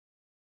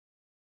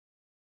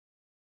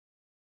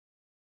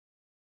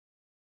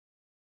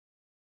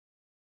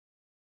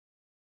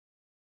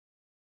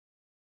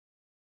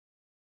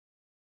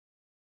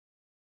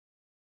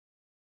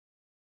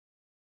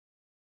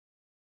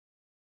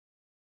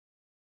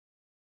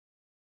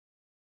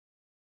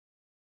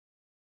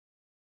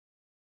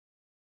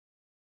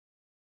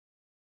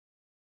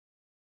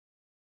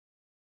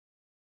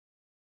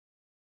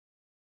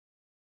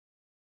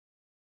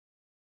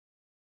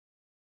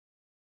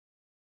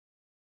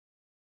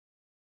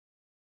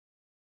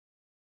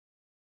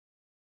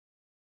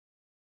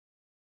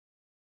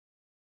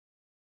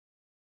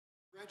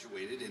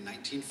Graduated in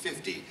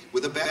 1950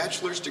 with a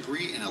bachelor's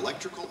degree in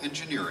electrical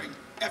engineering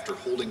after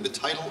holding the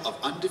title of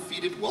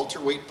undefeated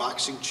welterweight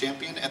boxing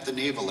champion at the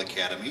Naval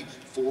Academy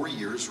 4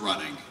 years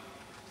running.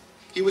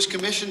 He was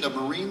commissioned a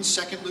Marine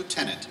second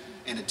lieutenant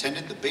and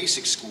attended the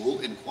basic school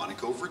in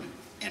Quantico, Virginia,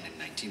 and in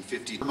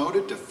 1950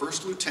 promoted to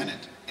first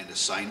lieutenant and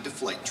assigned to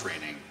flight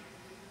training.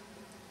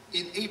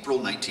 In April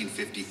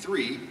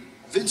 1953,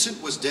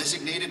 Vincent was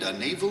designated a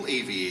naval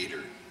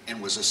aviator and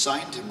was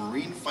assigned to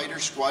Marine Fighter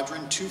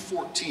Squadron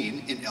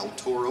 214 in El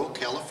Toro,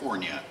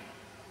 California.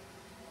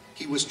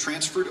 He was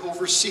transferred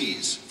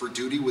overseas for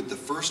duty with the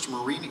 1st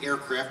Marine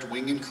Aircraft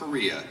Wing in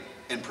Korea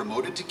and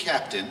promoted to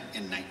captain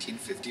in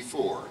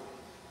 1954.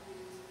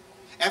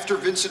 After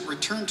Vincent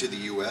returned to the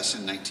U.S.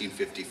 in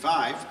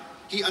 1955,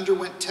 he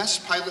underwent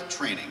test pilot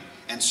training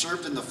and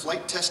served in the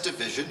Flight Test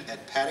Division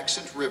at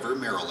Patuxent River,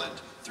 Maryland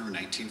through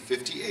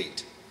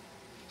 1958.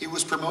 He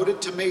was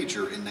promoted to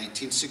major in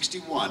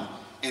 1961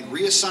 and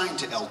reassigned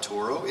to El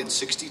Toro in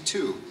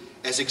 '62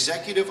 as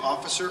Executive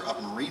Officer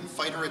of Marine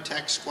Fighter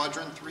Attack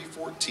Squadron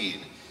 314,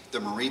 the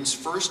Marines'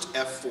 first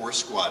F-4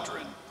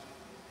 squadron.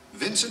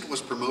 Vincent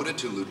was promoted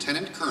to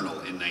Lieutenant Colonel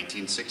in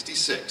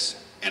 1966,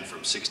 and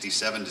from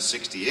 '67 to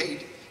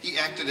 '68, he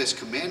acted as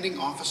Commanding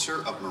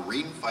Officer of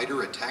Marine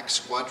Fighter Attack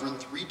Squadron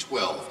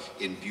 312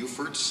 in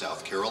Beaufort,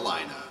 South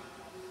Carolina.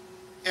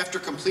 After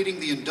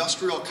completing the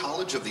Industrial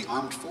College of the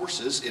Armed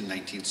Forces in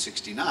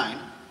 1969,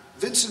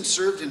 Vincent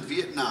served in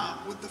Vietnam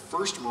with the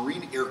 1st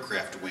Marine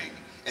Aircraft Wing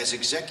as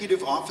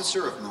Executive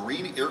Officer of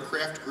Marine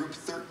Aircraft Group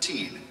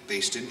 13,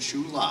 based in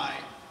Chu Lai.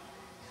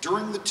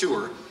 During the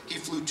tour, he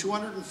flew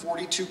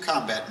 242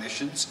 combat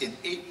missions in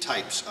 8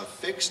 types of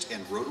fixed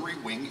and rotary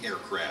wing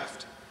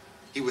aircraft.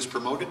 He was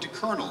promoted to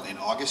colonel in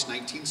August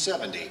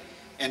 1970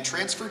 and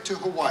transferred to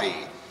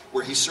Hawaii,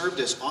 where he served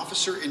as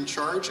officer in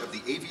charge of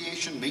the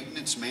Aviation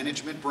Maintenance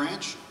Management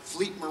Branch,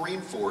 Fleet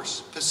Marine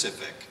Force,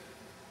 Pacific.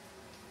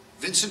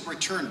 Vincent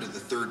returned to the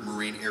 3rd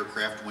Marine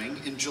Aircraft Wing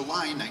in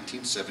July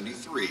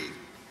 1973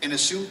 and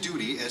assumed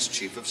duty as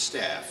Chief of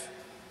Staff.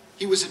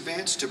 He was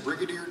advanced to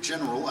Brigadier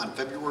General on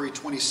February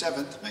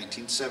 27,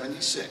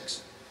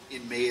 1976.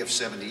 In May of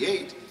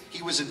 '78,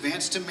 he was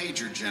advanced to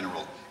Major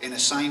General and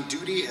assigned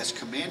duty as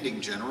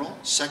Commanding General,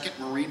 2nd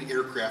Marine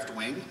Aircraft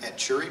Wing at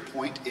Cherry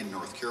Point in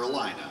North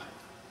Carolina.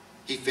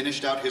 He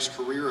finished out his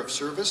career of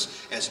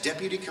service as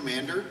Deputy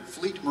Commander,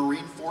 Fleet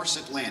Marine Force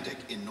Atlantic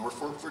in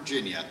Norfolk,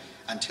 Virginia,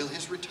 until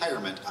his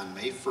retirement on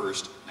May 1,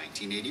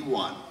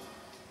 1981.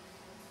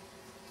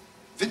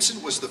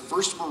 Vincent was the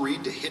first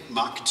Marine to hit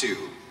Mach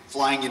 2,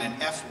 flying in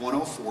an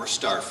F-104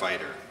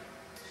 starfighter.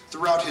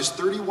 Throughout his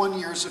 31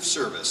 years of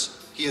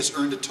service, he has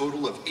earned a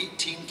total of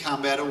 18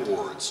 combat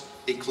awards,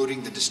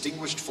 including the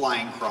Distinguished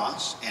Flying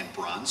Cross and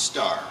Bronze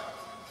Star.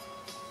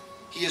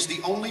 He is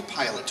the only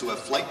pilot to have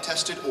flight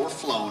tested or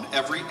flown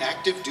every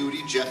active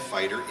duty jet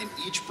fighter in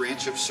each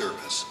branch of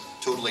service,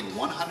 totaling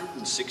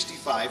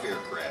 165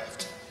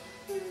 aircraft.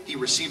 He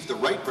received the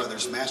Wright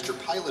Brothers Master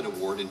Pilot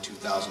Award in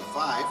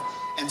 2005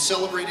 and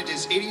celebrated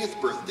his 80th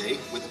birthday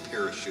with a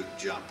parachute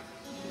jump.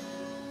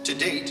 To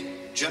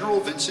date, General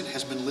Vincent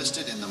has been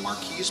listed in the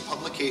Marquis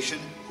publication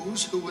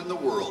Who's Who in the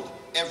World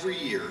every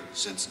year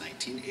since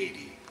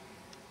 1980.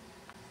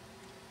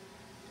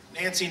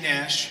 Nancy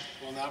Nash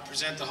will now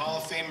present the Hall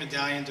of Fame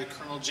medallion to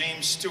Colonel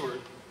James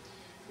Stewart,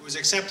 who is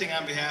accepting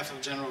on behalf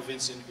of General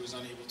Vincent, who is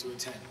unable to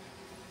attend.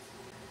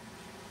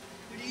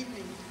 Good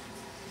evening.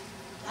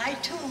 I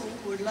too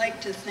would like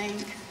to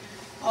thank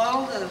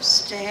all the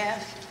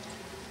staff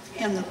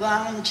and the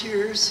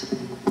volunteers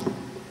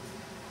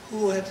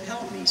who have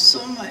helped me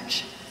so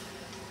much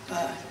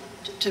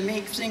to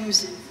make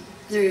things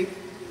very,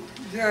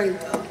 very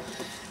well.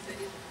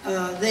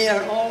 They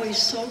are always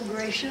so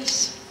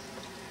gracious,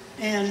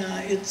 and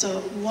it's a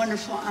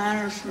wonderful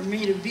honor for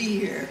me to be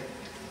here.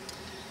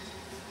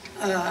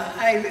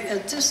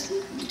 At this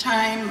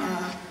time,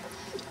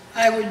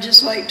 I would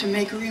just like to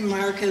make a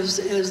remark. As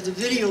the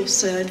video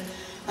said,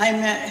 I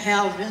met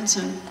Hal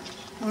Vincent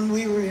when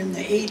we were in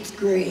the 8th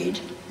grade,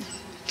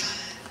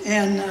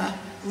 and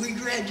we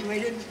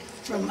graduated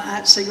from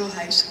Otsego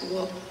High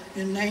School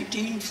in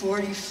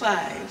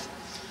 1945,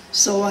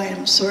 so I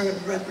am sort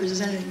of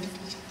representing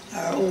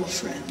our old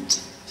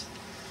friends.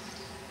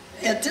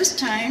 At this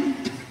time,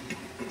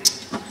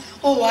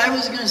 I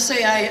was going to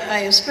say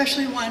I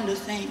especially wanted to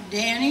thank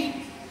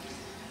Danny,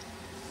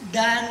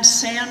 Don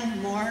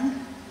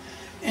Sanborn,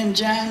 and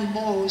John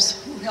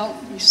Bowes, who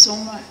helped me so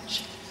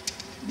much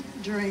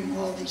during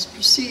all these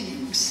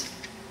proceedings.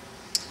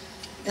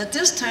 At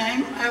this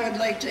time, I would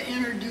like to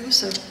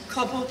introduce a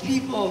couple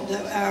people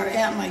that are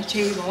at my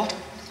table.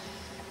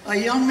 A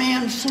young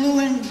man flew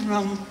in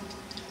from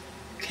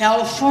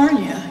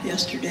California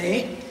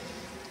yesterday,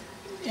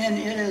 and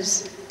it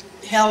is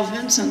Hal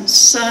Vincent's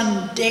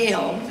son,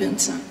 Dale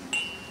Vincent.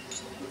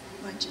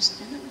 I just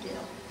did it,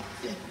 Dale.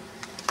 Yeah.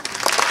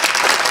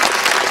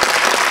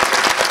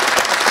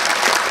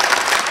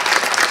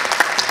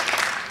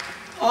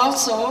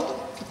 Also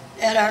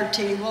at our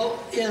table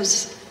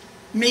is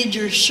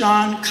Major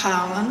Sean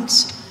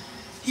Collins.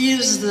 He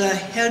is the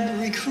head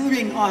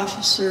recruiting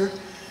officer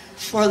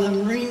for the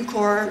Marine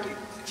Corps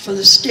for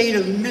the state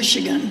of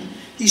Michigan.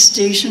 He's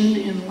stationed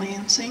in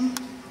Lansing.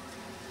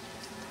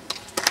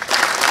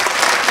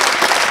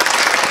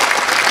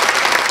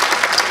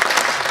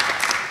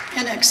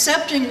 And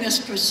accepting this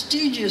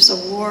prestigious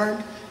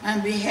award on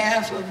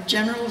behalf of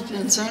General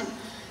Vincent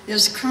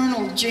is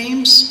Colonel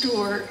James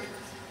Stewart,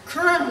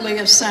 currently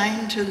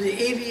assigned to the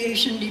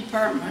Aviation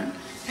Department,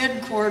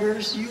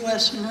 Headquarters,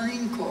 U.S.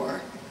 Marine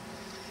Corps.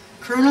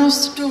 Colonel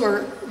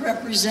Stewart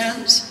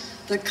represents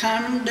the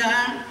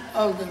Commandant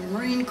of the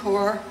Marine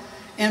Corps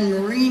and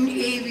Marine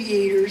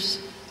aviators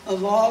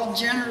of all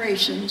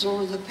generations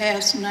over the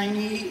past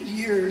 98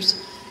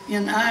 years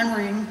in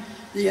honoring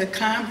the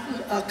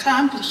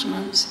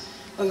accomplishments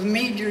of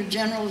Major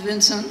General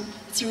Vincent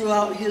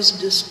throughout his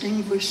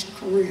distinguished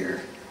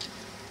career.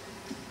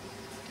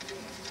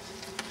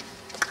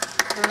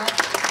 Colonel.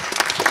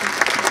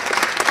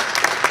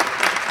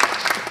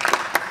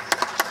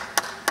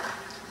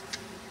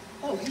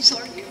 Oh, he's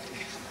already up here.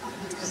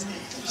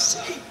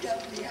 Sneaked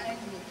up behind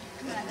me.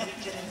 Come on.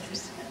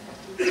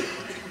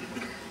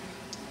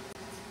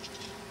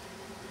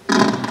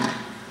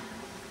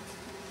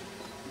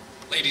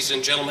 Ladies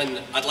and gentlemen,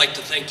 I'd like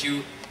to thank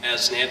you,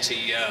 as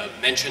Nancy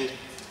mentioned,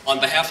 on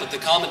behalf of the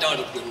Commandant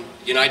of the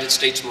United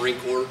States Marine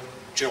Corps,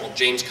 General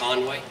James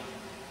Conway,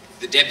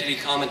 the Deputy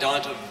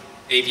Commandant of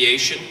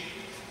Aviation,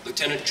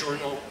 Lieutenant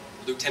General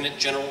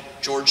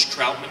George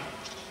Troutman.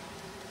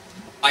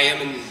 I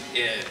am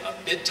a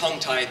bit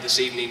tongue-tied this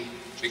evening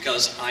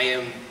because I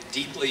am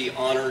deeply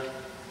honored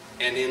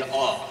and in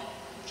awe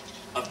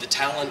of the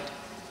talent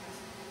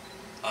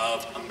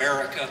of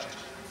America,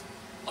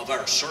 of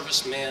our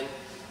servicemen,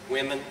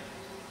 women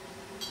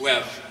who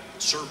have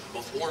served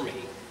before me,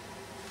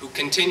 who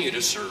continue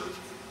to serve,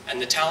 and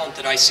the talent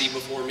that I see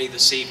before me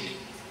this evening.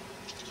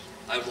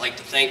 I would like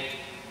to thank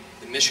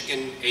the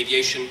Michigan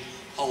Aviation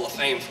Hall of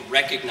Fame for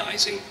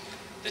recognizing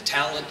the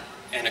talent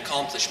and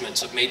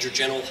accomplishments of Major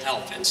General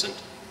Hal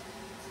Vincent,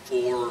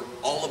 for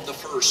all of the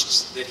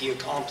firsts that he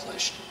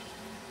accomplished,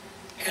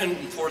 and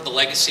for the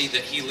legacy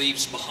that he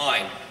leaves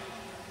behind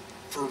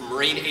for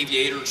Marine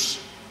aviators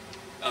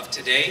of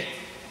today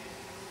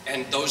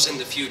and those in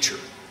the future.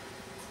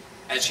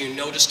 As you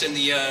noticed in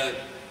the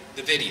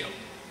video,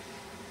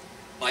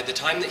 by the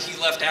time that he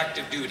left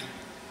active duty,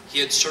 he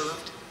had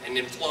served and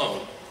been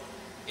flown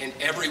in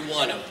every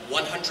one of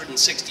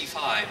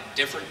 165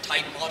 different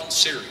type model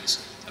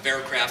series of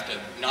aircraft of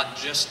not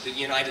just the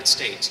United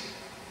States,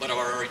 but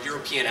our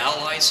European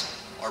allies,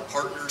 our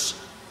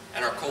partners,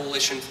 and our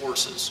coalition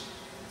forces,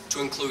 to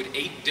include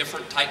 8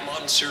 different type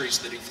model series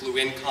that he flew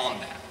in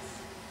combat.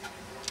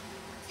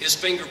 His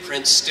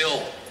fingerprints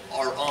still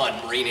are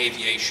on Marine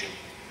aviation.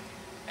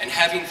 And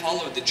having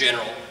followed the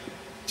General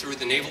through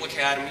the Naval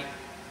Academy,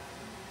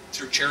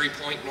 through Cherry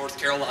Point, North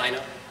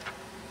Carolina,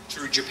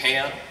 through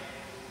Japan,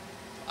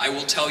 I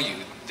will tell you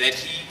that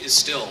he is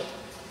still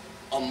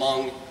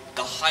among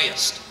the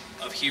highest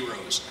of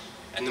heroes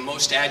and the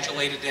most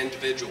adulated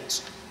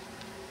individuals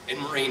in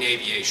Marine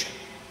aviation.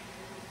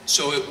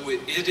 So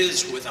it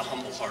is with a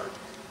humble heart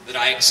that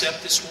I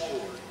accept this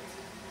award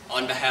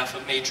on behalf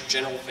of Major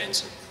General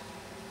Vincent.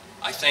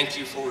 I thank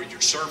you for your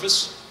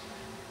service.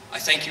 I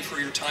thank you for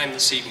your time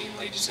this evening,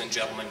 ladies and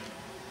gentlemen.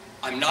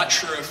 I'm not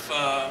sure if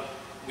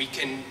we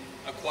can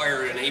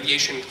acquire an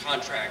aviation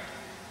contract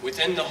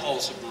within the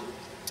halls of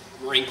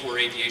Marine Corps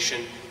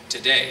Aviation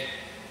today,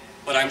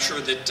 but I'm sure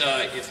that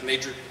if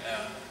Major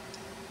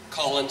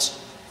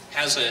Collins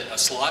has a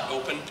slot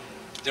open,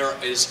 there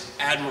is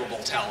admirable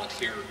talent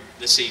here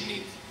this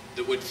evening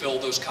that would fill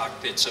those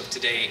cockpits of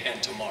today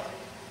and tomorrow.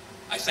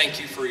 I thank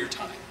you for your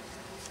time.